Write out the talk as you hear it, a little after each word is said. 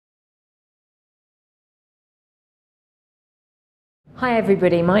Hi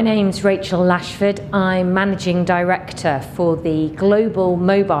everybody, my name's Rachel Lashford. I'm Managing Director for the global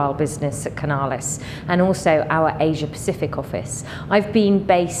mobile business at Canalys and also our Asia Pacific office. I've been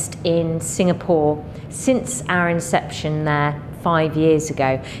based in Singapore since our inception there 5 years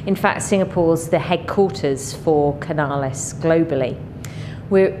ago. In fact, Singapore's the headquarters for Canalys globally.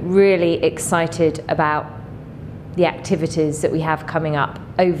 We're really excited about the activities that we have coming up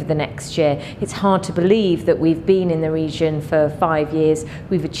over the next year. It's hard to believe that we've been in the region for 5 years.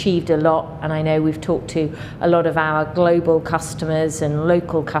 We've achieved a lot, and I know we've talked to a lot of our global customers and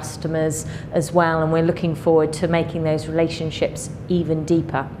local customers as well, and we're looking forward to making those relationships even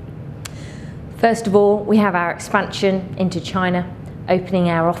deeper. First of all, we have our expansion into China, opening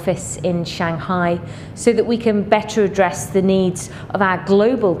our office in Shanghai so that we can better address the needs of our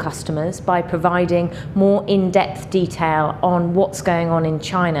global customers by providing more in-depth detail on what's going on in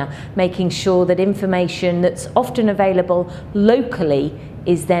China, making sure that information that's often available locally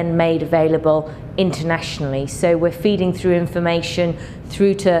is then made available internationally. So we're feeding through information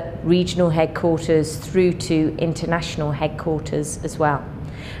through to regional headquarters, through to international headquarters as well.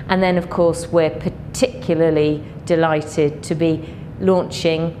 And then of course we're particularly delighted to be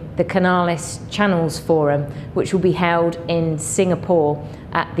launching the Canalys Channels Forum, which will be held in Singapore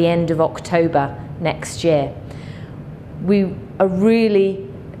at the end of October next year. We are really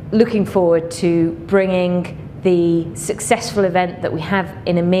looking forward to bringing the successful event that we have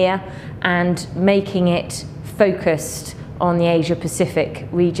in EMEA and making it focused on the Asia Pacific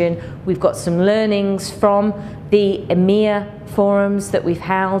region. We've got some learnings from the EMEA forums that we've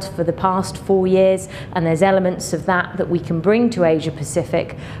held for the past 4 years, and there's elements of that we can bring to Asia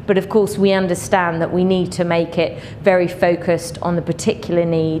Pacific, but of course we understand that we need to make it very focused on the particular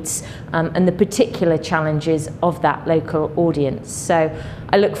needs and the particular challenges of that local audience. So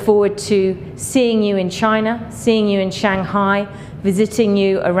I look forward to seeing you in China, seeing you in Shanghai, visiting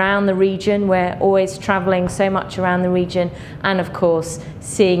you around the region. We're always traveling so much around the region, and of course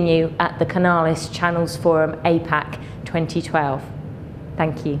seeing you at the Canalys Channels Forum APAC 2012.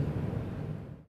 Thank you.